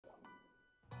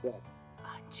back.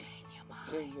 Unchain your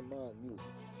mind. Change your mind music.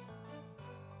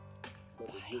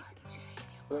 Brother Jacob,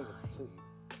 bring it to you.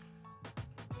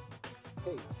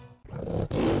 Hey.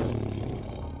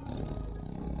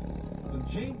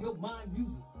 Unchain your mind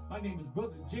music. My name is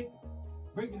Brother Jacob.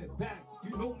 Bringing it back.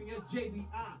 You know me as JBI.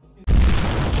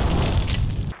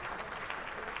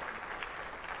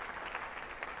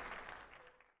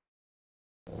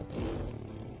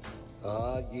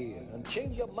 Yeah,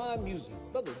 Unchain Your Mind music.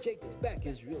 Brother Jacob's back,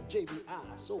 Israel,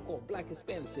 JBI, so-called Black,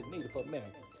 Hispanic, and Native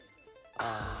American.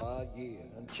 Yeah,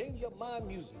 Unchain Your Mind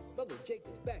music. Brother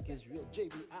Jacob's back, Israel,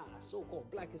 JBI, so-called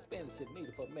Black, Hispanic, and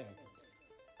Native American.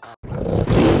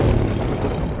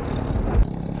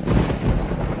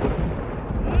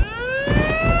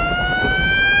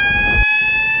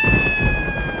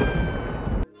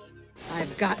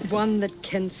 I've got one that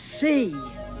can see.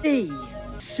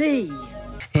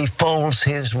 He folds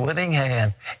his winning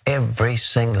hand every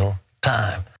single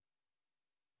time.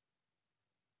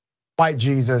 White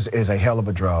Jesus is a hell of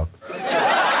a drug.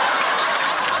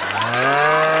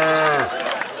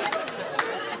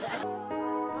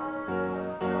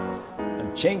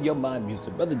 Unchain Your Mind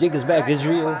music. Brother Jacob's back,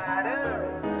 Israel,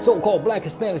 so-called Black,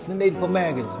 Hispanics, and Native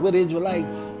Americans. We're the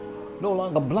Israelites, no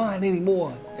longer blind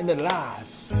anymore in the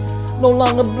lies. No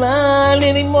longer blind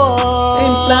anymore.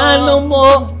 Ain't blind no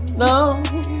more, no.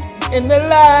 In the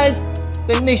lies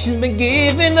the nation's been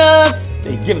giving us.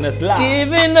 They giving us lies.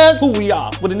 Giving us who we are.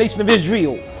 We're the nation of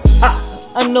Israel.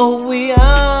 Ha! I know who we are.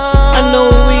 I know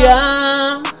who we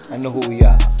are. I know who we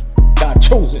are. God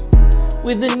chosen.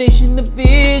 We're the nation of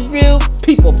Israel.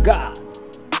 People of God.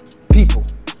 People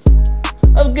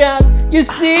of God. You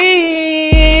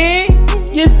see.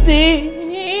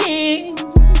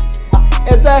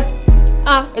 As I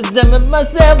examine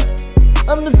myself,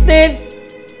 understanding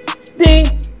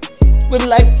with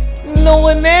like no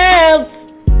one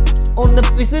else on the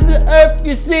face of the earth,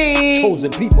 you see.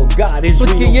 Chosen people of God, Israel.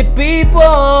 Peculiar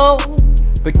people.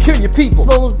 Peculiar people.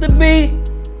 Supposed to be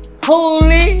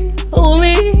holy.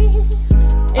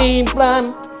 Ain't blind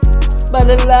by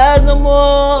the lies no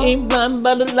more. Ain't blind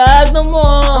by the lies no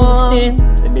more. Understand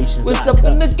the nation's what's up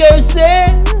in the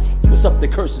curses. What's up the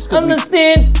curses?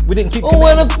 Understand we didn't keep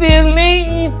what I'm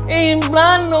feeling. Ain't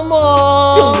blind no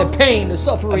more. Feeling the pain, the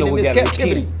suffering in this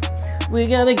captivity. We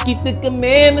gotta keep the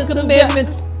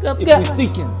commandments. If we're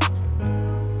seeking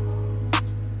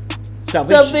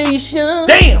salvation.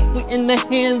 Damn! We in the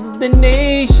hands of the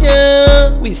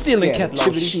nation. We still in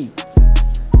captivity.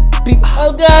 People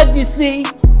of God, you see.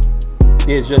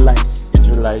 The Israelites.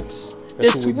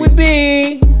 That's who we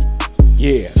be.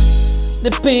 Yeah.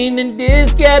 The pain in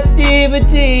this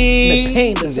captivity. The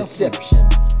pain, the deception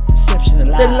and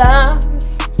lies. The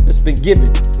lies that's been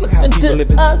given. Look how people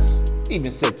living. Us.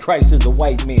 Even said Christ is a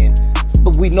white man,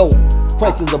 but we know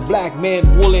Christ is a black man,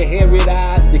 woolly, hairy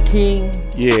eyes, the king.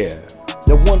 Yeah.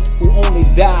 The one who only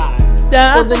died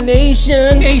for the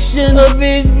nation of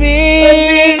Israel.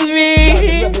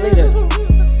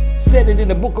 Said it in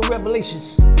the book of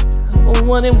Revelations.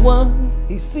 1:1.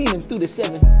 He's seen him through the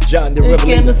 7. John the Revelator.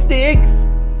 Candlesticks.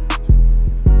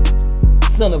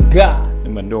 Son of God. The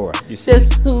menorah.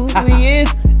 That's who he is.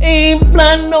 Ain't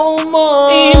blind no more.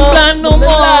 Ain't blind no more.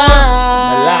 The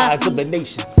lies of the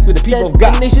nations. With the people of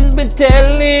God. The nation's been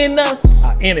telling us.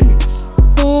 Our enemies.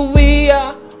 Who we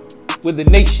are. With the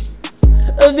nation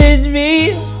of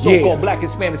Israel. So-called Black,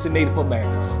 Hispanics, and Native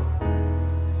Americans.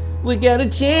 We got a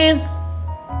chance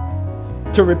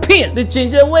to repent, to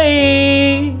change our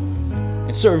ways,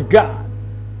 and serve God.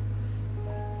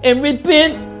 And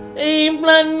repent, ain't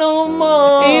blind no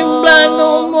more. Ain't blind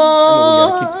no more. I know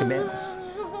we gotta keep commandments.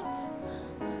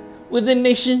 With the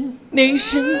nation of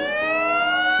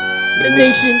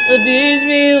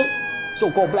Israel.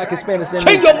 So-called Black, Hispanics, and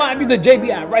change your mind, be the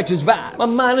JBI, righteous vibes. My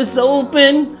mind is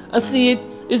open, I see it.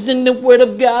 It's in the Word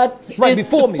of God. It's right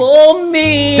before me.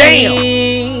 Damn!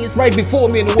 It's right before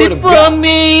me in the Word of God. Before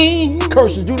me.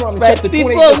 Curses, Deuteronomy chapter 28.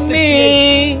 Before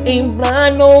me. Ain't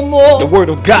blind no more. The Word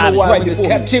of God is right before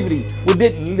me. Captivity. We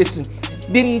didn't listen.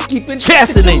 Didn't keep it.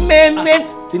 Chastity.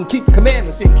 Commandments. Didn't keep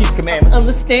commandments.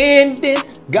 Understand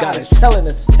this. God is telling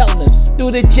us.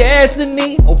 Through the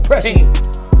chastity, oppression,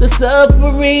 the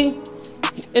suffering.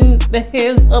 In the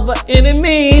hands of our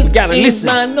enemies. We gotta listen.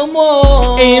 Ain't blind no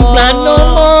more. Ain't blind no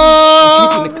more.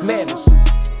 Keeping the commandments.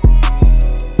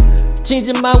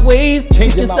 Changing my ways.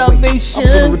 Changing salvation. I'm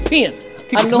gonna repent.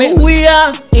 I know who we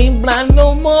are. Ain't blind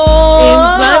no more.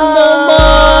 Ain't blind no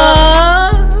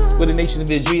more. We're the nation of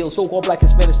Israel, so-called Black,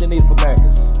 Hispanics, and Native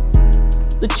Americans.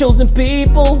 The chosen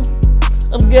people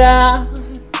of God.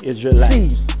 Israelites.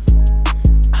 See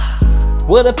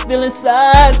what I feel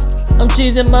inside. I'm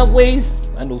changing my ways.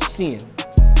 I know sin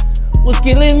was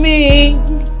killing me.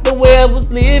 The way I was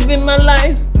living my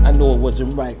life, I know it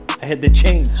wasn't right. I had to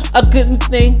change. I couldn't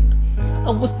think. I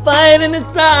was fighting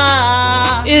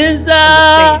inside.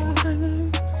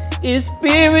 It's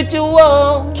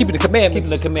spiritual. Keeping the commandments.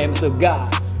 Keeping the commandments of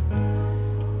God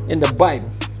in the Bible.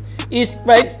 It's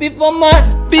right before my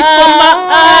eyes.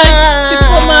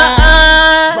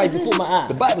 Right before my eyes.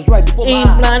 The Bible's right before my eyes.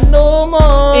 Ain't blind no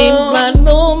more. Ain't blind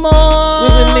no more.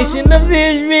 We're the nation of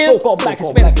Israel. So-called black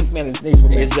Hispanic nation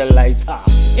of Israelites.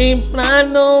 Ain't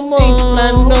blind no more. Ain't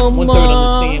blind no more. 1/3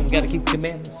 understand. We gotta keep the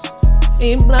commandments.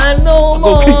 Ain't blind no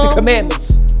more. Go keep the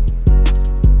commandments.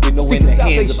 We know we're in the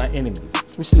hands of our enemies.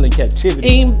 We're still in captivity.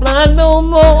 Ain't blind no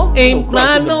more. Ain't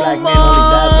blind no more. The black man only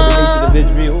died for the nation of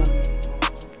Israel.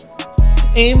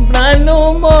 Ain't blind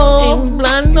no more. Ain't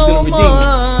blind no more. He's gonna redeem us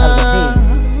out of the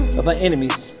hands of our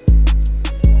enemies.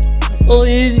 Oh,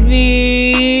 it's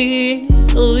me.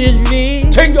 Oh, it's me.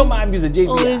 Change your mind, music, JB.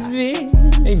 Oh, it's me.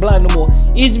 Ain't blind no more.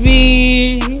 It's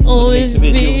me. Oh, it's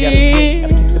me.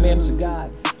 Gotta keep the commandments of God.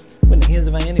 We're in the hands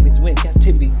of our enemies. We're in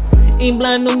captivity. Ain't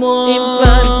blind no more. Ain't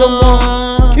blind no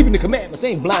more. Keeping the commandments.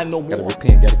 Ain't blind no more. Gotta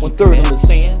repent. Gotta keep 1/3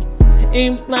 understand.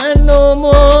 Ain't blind no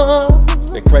more.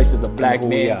 That Christ is a black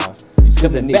man. He's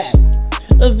coming back.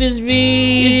 Of his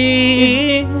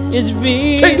real. It's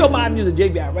real. Change your mind, music,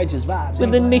 JBI. Righteous vibes.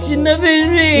 With the nation of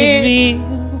Israel.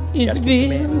 It's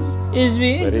real. It's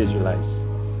real. But Israelites.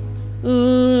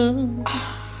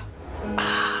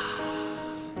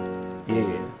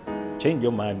 Yeah. Change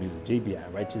your mind, music, JBI.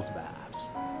 Righteous vibes.